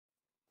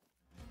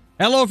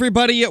Hello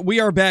everybody, we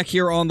are back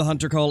here on the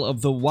Hunter Call of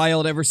the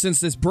Wild. Ever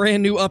since this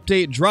brand new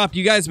update dropped,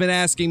 you guys have been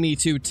asking me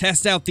to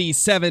test out the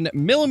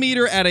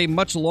 7mm at a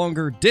much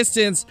longer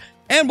distance.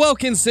 And well,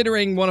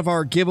 considering one of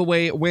our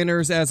giveaway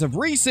winners as of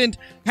recent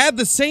had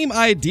the same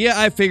idea,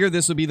 I figured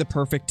this would be the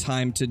perfect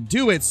time to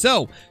do it.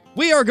 So,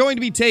 we are going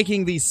to be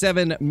taking the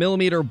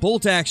 7mm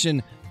bolt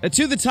action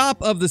to the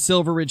top of the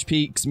Silver Ridge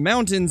Peaks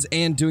Mountains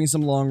and doing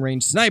some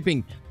long-range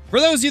sniping. For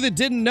those of you that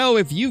didn't know,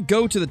 if you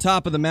go to the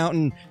top of the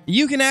mountain,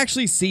 you can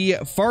actually see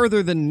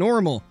farther than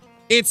normal.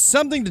 It's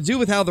something to do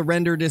with how the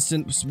render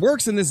distance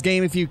works in this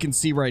game, if you can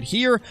see right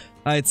here.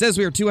 It says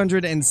we are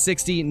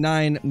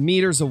 269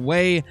 meters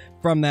away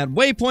from that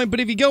waypoint, but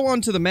if you go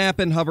onto the map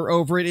and hover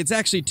over it, it's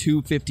actually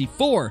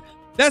 254.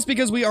 That's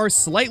because we are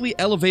slightly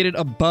elevated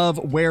above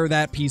where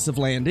that piece of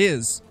land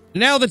is.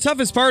 Now, the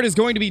toughest part is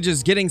going to be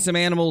just getting some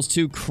animals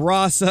to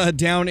cross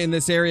down in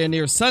this area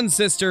near Sun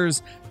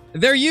Sisters.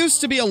 There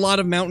used to be a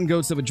lot of mountain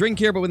goats that would drink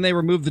here, but when they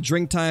removed the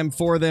drink time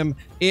for them,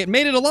 it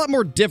made it a lot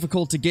more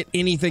difficult to get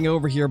anything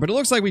over here. But it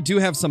looks like we do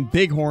have some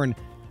bighorn,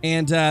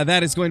 and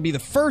that is going to be the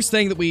first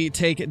thing that we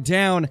take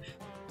down.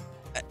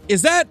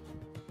 Is that...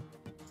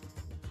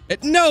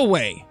 No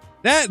way!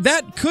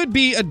 That could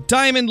be a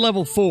diamond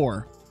level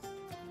 4.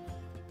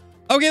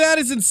 Okay, that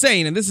is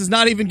insane, and this is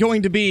not even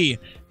going to be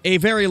a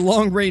very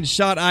long-range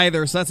shot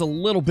either, so that's a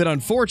little bit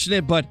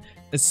unfortunate, but...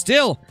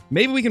 Still,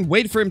 maybe we can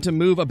wait for him to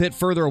move a bit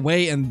further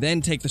away and then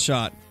take the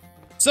shot.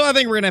 So I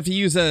think we're going to have to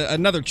use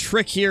another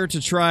trick here to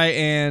try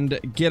and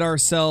get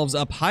ourselves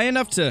up high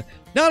enough to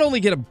not only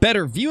get a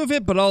better view of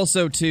it, but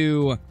also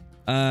to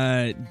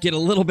get a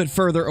little bit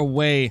further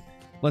away.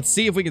 Let's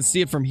see if we can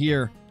see it from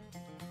here.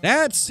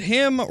 That's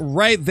him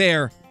right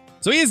there.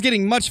 So he is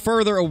getting much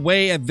further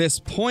away at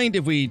this point.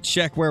 If we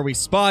check where we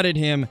spotted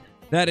him,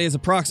 that is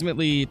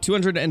approximately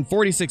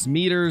 246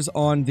 meters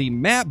on the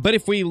map. But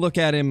if we look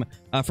at him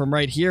from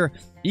right here,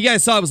 you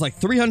guys saw it was like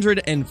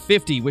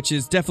 350, which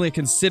is definitely a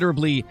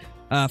considerably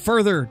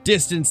further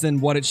distance than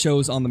what it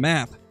shows on the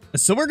map.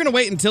 So we're going to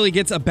wait until he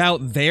gets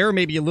about there,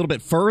 maybe a little bit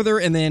further,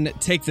 and then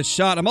take the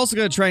shot. I'm also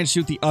going to try and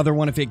shoot the other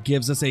one if it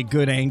gives us a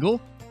good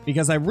angle,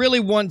 because I really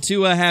want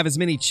to have as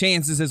many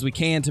chances as we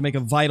can to make a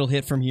vital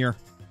hit from here.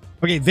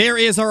 Okay, there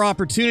is our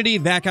opportunity.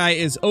 That guy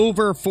is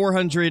over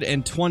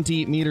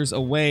 420 meters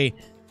away.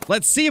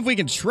 Let's see if we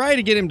can try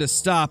to get him to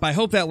stop. I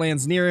hope that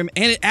lands near him,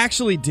 and it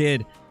actually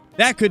did.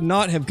 That could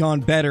not have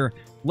gone better.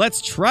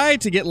 Let's try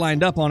to get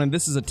lined up on him.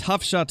 This is a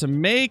tough shot to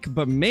make,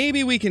 but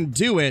maybe we can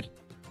do it.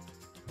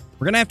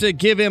 We're going to have to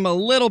give him a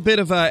little bit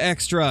of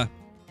extra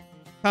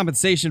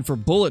compensation for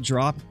bullet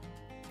drop.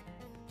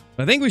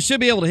 But I think we should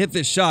be able to hit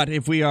this shot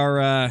if we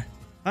are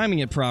timing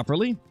it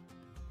properly.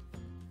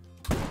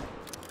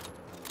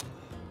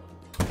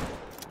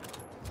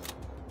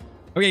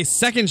 Okay,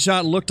 second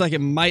shot looked like it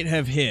might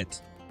have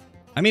hit.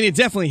 I mean, it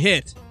definitely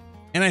hit.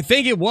 And I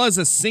think it was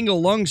a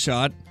single lung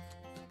shot.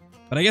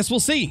 But I guess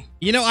we'll see.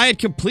 You know, I had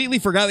completely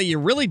forgot that you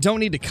really don't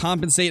need to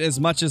compensate as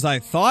much as I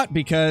thought,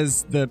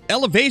 because the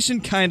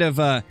elevation kind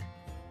of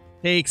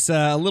takes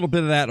a little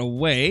bit of that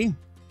away.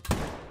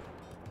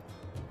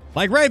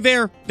 Like right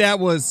there, that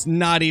was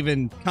not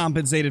even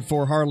compensated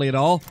for hardly at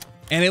all.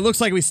 And it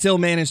looks like we still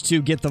managed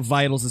to get the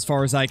vitals as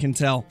far as I can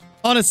tell.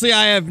 Honestly,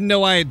 I have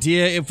no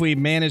idea if we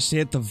managed to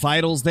hit the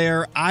vitals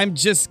there. I'm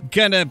just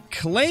gonna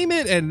claim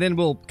it, and then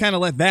we'll kind of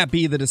let that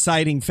be the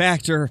deciding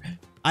factor.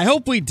 I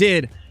hope we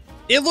did.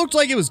 It looked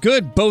like it was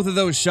good. Both of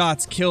those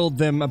shots killed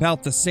them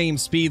about the same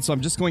speed, so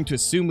I'm just going to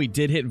assume we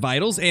did hit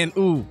vitals, and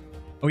ooh.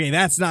 Okay,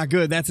 that's not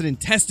good. That's an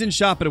intestine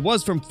shot, but it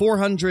was from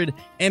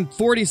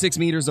 446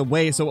 meters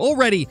away, so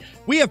already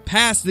we have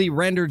passed the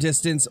render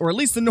distance, or at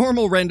least the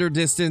normal render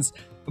distance,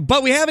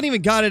 but we haven't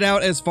even got it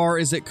out as far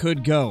as it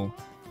could go.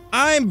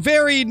 I'm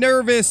very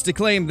nervous to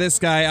claim this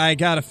guy. I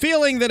got a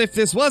feeling that if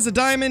this was a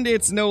diamond,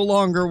 it's no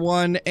longer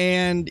one,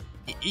 and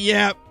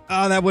yeah,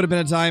 oh, that would have been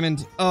a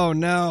diamond. Oh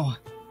no.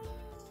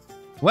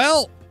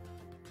 Well,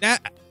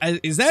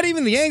 is that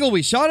even the angle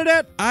we shot it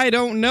at? I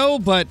don't know,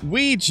 but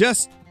we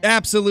just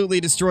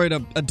absolutely destroyed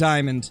a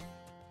diamond.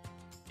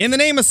 In the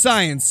name of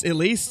science, at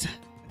least.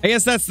 I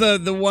guess that's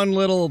the one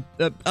little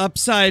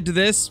upside to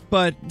this,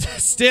 but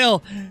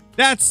still,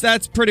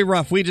 that's pretty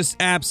rough. We just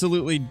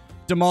absolutely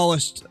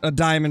demolished a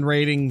diamond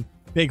rating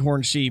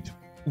bighorn sheep.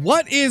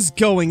 What is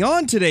going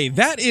on today?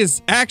 That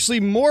is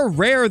actually more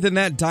rare than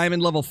that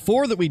diamond level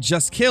 4 that we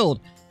just killed.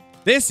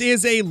 This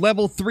is a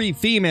level 3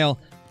 female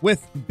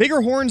with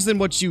bigger horns than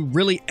what you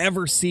really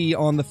ever see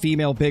on the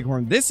female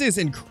bighorn. This is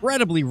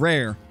incredibly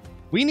rare.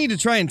 We need to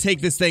try and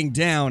take this thing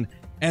down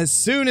as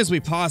soon as we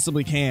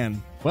possibly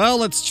can. Well,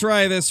 let's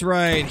try this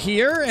right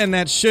here, and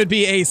that should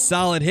be a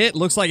solid hit.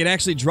 Looks like it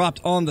actually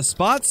dropped on the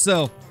spot,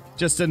 so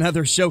just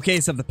another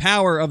showcase of the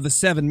power of the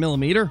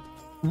 7mm.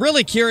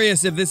 Really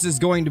curious if this is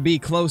going to be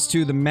close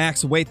to the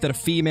max weight that a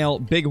female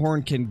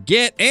bighorn can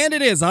get, and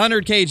it is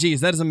 100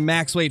 kgs. That is a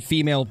max weight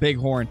female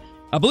bighorn.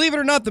 Believe it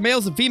or not, the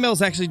males and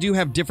females actually do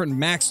have different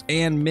max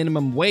and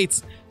minimum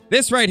weights.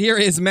 This right here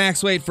is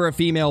max weight for a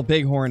female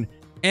bighorn.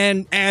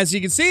 And as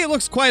you can see, it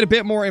looks quite a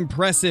bit more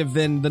impressive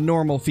than the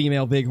normal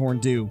female bighorn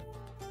do.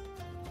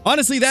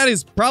 Honestly, that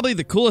is probably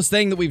the coolest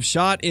thing that we've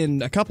shot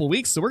in a couple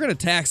weeks, so we're going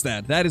to tax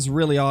that. That is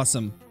really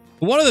awesome.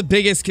 One of the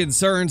biggest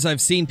concerns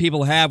I've seen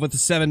people have with the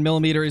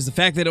 7mm is the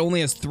fact that it only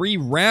has 3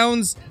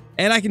 rounds,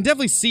 and I can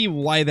definitely see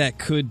why that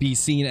could be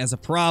seen as a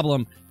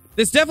problem.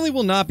 This definitely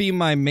will not be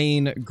my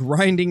main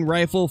grinding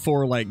rifle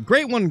for, like,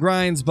 Great One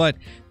grinds, but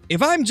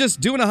if I'm just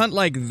doing a hunt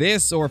like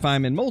this, or if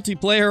I'm in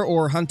multiplayer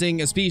or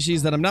hunting a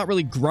species that I'm not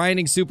really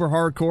grinding super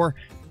hardcore,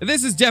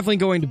 this is definitely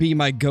going to be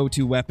my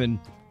go-to weapon.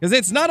 Because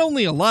it's not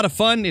only a lot of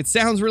fun, it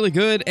sounds really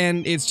good,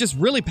 and it's just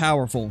really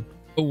powerful.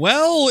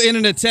 Well, in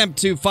an attempt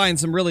to find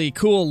some really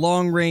cool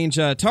long-range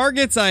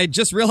targets, I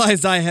just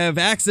realized I have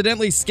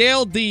accidentally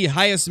scaled the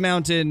highest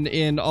mountain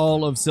in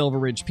all of Silver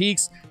Ridge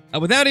Peaks,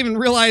 without even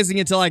realizing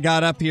until I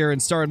got up here and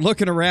started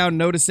looking around,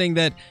 noticing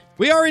that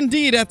we are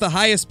indeed at the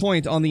highest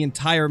point on the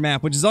entire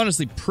map, which is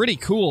honestly pretty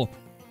cool.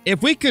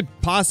 If we could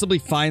possibly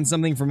find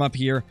something from up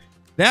here,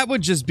 that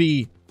would just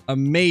be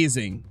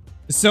amazing.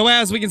 So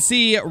as we can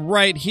see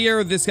right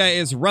here, this guy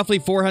is roughly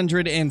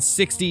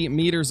 460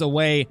 meters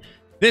away.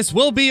 This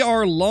will be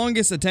our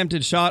longest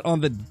attempted shot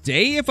on the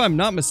day, if I'm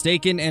not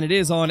mistaken, and it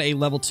is on a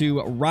level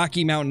 2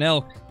 Rocky Mountain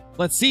elk.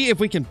 Let's see if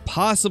we can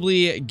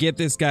possibly get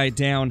this guy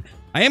down.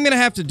 I am going to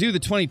have to do the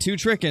 22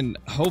 trick and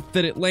hope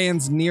that it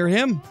lands near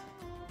him.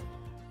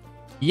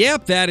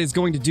 Yep, that is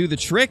going to do the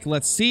trick.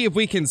 Let's see if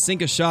we can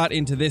sink a shot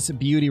into this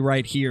beauty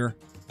right here.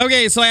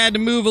 Okay, so I had to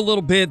move a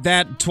little bit.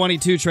 That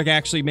 22 trick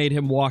actually made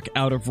him walk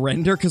out of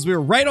render because we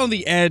were right on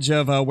the edge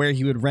of where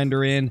he would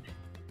render in.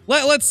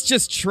 Let's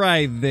just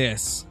try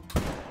this.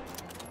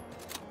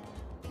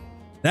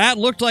 That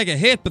looked like a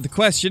hit, but the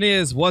question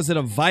is, was it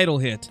a vital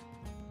hit?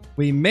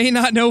 We may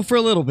not know for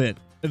a little bit.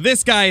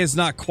 This guy is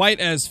not quite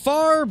as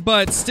far,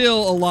 but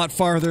still a lot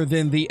farther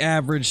than the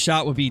average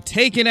shot would be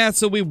taken at,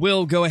 so we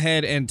will go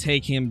ahead and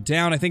take him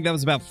down. I think that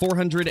was about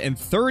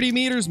 430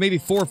 meters, maybe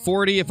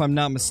 440 if I'm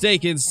not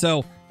mistaken, so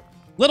a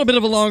little bit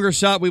of a longer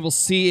shot. We will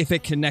see if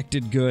it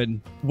connected good.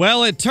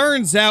 Well, it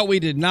turns out we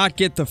did not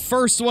get the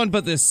first one,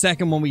 but the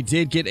second one we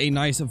did get a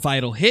nice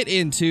vital hit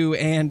into,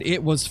 and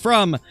it was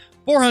from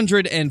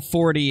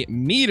 440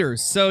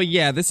 meters. So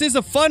yeah, this is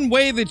a fun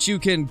way that you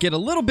can get a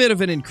little bit of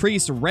an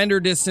increased render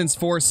distance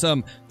for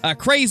some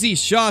crazy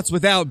shots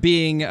without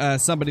being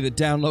somebody that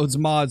downloads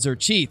mods or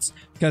cheats.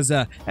 Because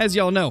as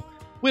y'all know,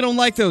 we don't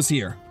like those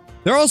here.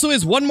 There also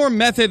is one more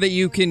method that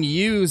you can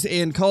use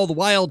in Call of the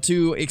Wild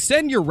to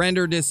extend your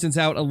render distance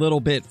out a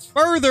little bit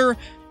further.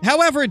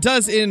 However, it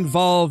does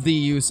involve the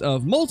use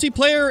of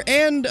multiplayer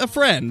and a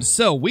friend.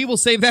 So we will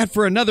save that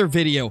for another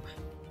video.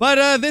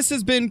 But this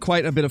has been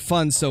quite a bit of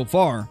fun so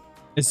far.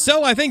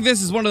 So I think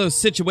this is one of those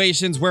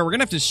situations where we're going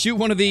to have to shoot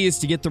one of these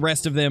to get the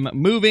rest of them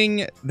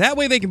moving. That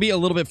way they can be a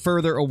little bit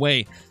further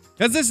away.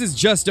 Because this is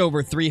just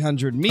over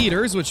 300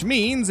 meters, which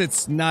means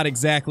it's not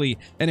exactly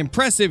an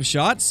impressive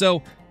shot.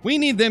 So we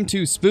need them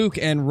to spook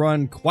and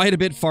run quite a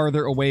bit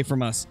farther away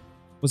from us.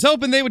 Was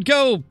hoping they would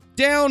go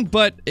down,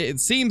 but it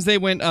seems they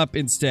went up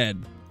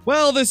instead.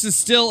 Well, this is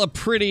still a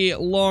pretty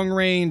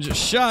long-range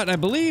shot, I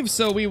believe,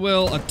 so we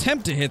will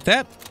attempt to hit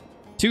that.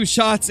 2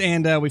 shots,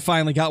 and we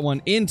finally got one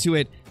into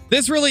it.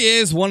 This really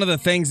is one of the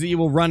things that you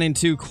will run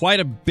into quite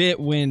a bit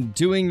when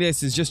doing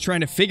this, is just trying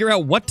to figure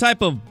out what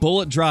type of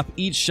bullet drop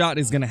each shot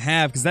is going to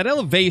have, because that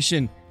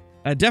elevation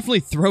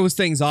definitely throws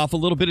things off a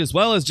little bit, as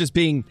well as just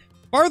being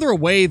farther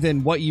away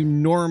than what you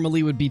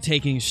normally would be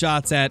taking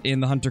shots at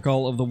in the Hunter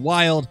Call of the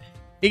Wild.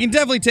 It can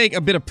definitely take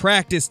a bit of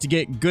practice to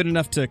get good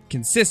enough to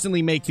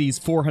consistently make these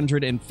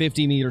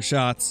 450 meter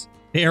shots.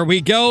 There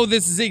we go.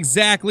 This is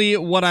exactly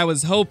what I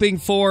was hoping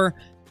for.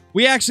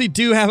 We actually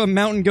do have a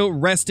mountain goat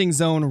resting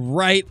zone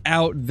right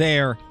out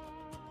there.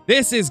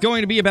 This is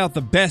going to be about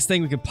the best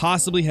thing we could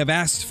possibly have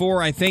asked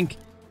for. I think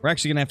we're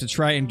actually going to have to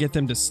try and get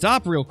them to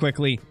stop real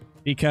quickly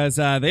because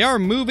they are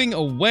moving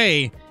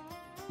away.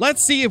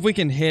 Let's see if we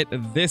can hit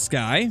this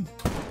guy.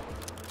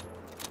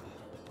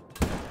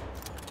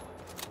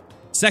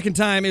 Second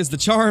time is the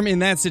charm in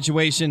that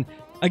situation.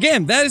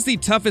 Again, that is the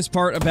toughest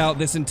part about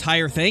this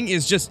entire thing,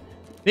 is just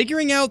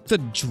figuring out the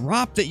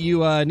drop that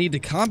you need to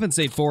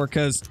compensate for,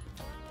 because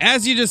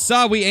as you just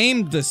saw, we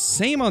aimed the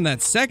same on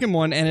that second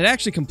one, and it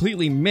actually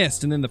completely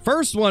missed. And then the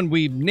first one,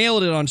 we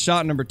nailed it on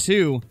shot number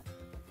 2.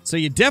 So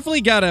you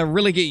definitely gotta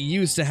really get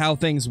used to how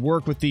things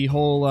work with the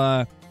whole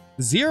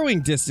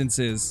zeroing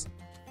distances.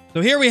 So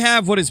here we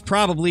have what is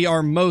probably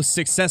our most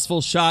successful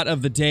shot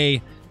of the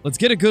day. Let's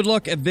get a good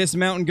look at this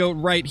mountain goat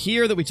right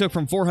here that we took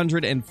from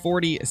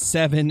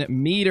 447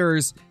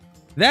 meters.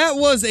 That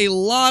was a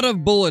lot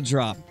of bullet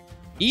drop.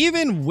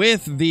 Even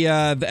with the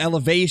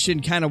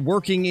elevation kind of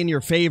working in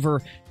your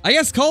favor, I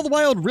guess Call of the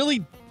Wild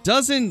really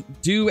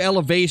doesn't do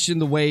elevation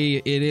the way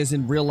it is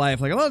in real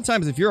life. Like, a lot of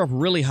times if you're up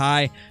really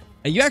high,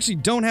 you actually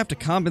don't have to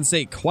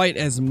compensate quite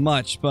as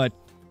much, but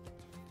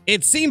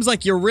it seems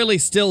like you really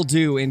still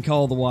do in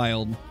Call of the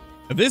Wild.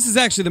 This is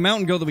actually the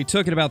mountain goat that we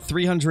took at about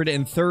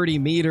 330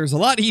 meters. A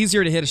lot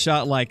easier to hit a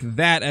shot like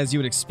that, as you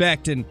would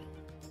expect, and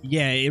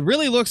Yeah, it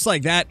really looks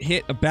like that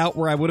hit about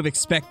where I would have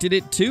expected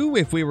it to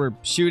if we were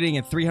shooting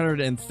at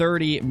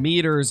 330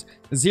 meters,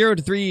 0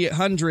 to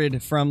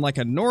 300 from like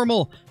a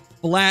normal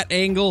flat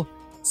angle.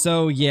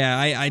 So yeah,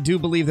 I do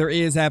believe there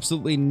is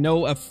absolutely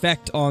no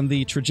effect on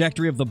the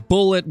trajectory of the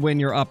bullet when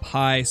you're up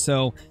high.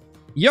 So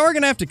you're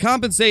going to have to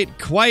compensate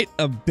quite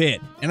a bit.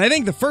 And I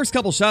think the first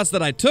couple shots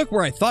that I took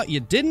where I thought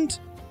you didn't,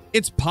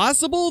 it's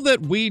possible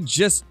that we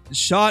just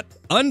shot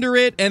under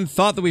it and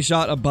thought that we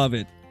shot above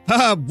it.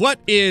 What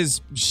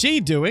is she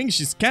doing?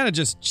 She's kind of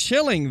just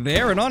chilling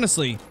there, and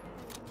honestly,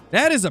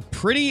 that is a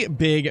pretty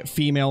big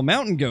female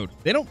mountain goat.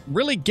 They don't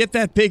really get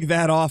that big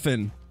that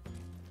often.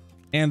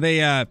 And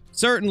they,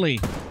 certainly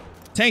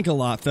tank a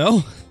lot,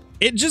 though.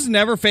 It just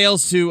never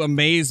fails to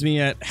amaze me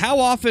at how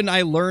often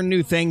I learn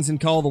new things in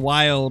Call of the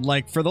Wild.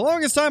 Like, for the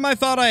longest time, I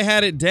thought I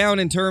had it down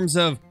in terms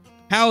of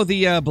how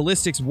the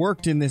ballistics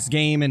worked in this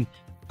game, and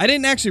I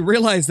didn't actually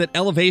realize that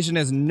elevation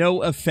has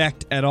no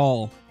effect at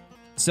all.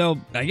 So,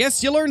 I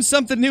guess you learn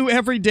something new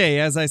every day,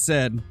 as I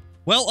said.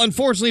 Well,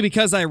 unfortunately,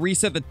 because I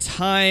reset the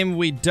time,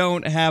 we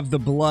don't have the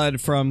blood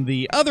from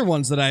the other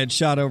ones that I had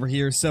shot over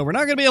here, so we're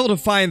not going to be able to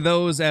find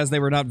those as they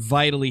were not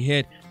vitally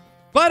hit.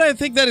 But I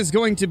think that is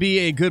going to be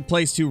a good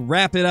place to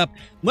wrap it up.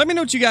 Let me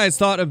know what you guys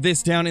thought of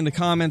this down in the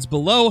comments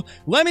below.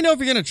 Let me know if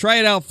you're going to try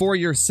it out for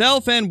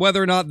yourself and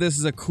whether or not this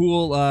is a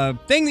cool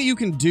thing that you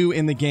can do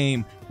in the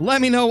game.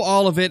 Let me know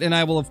all of it, and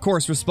I will, of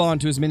course,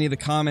 respond to as many of the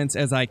comments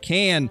as I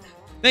can.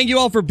 Thank you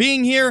all for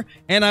being here,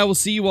 and I will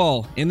see you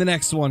all in the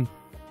next one.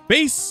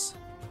 Peace!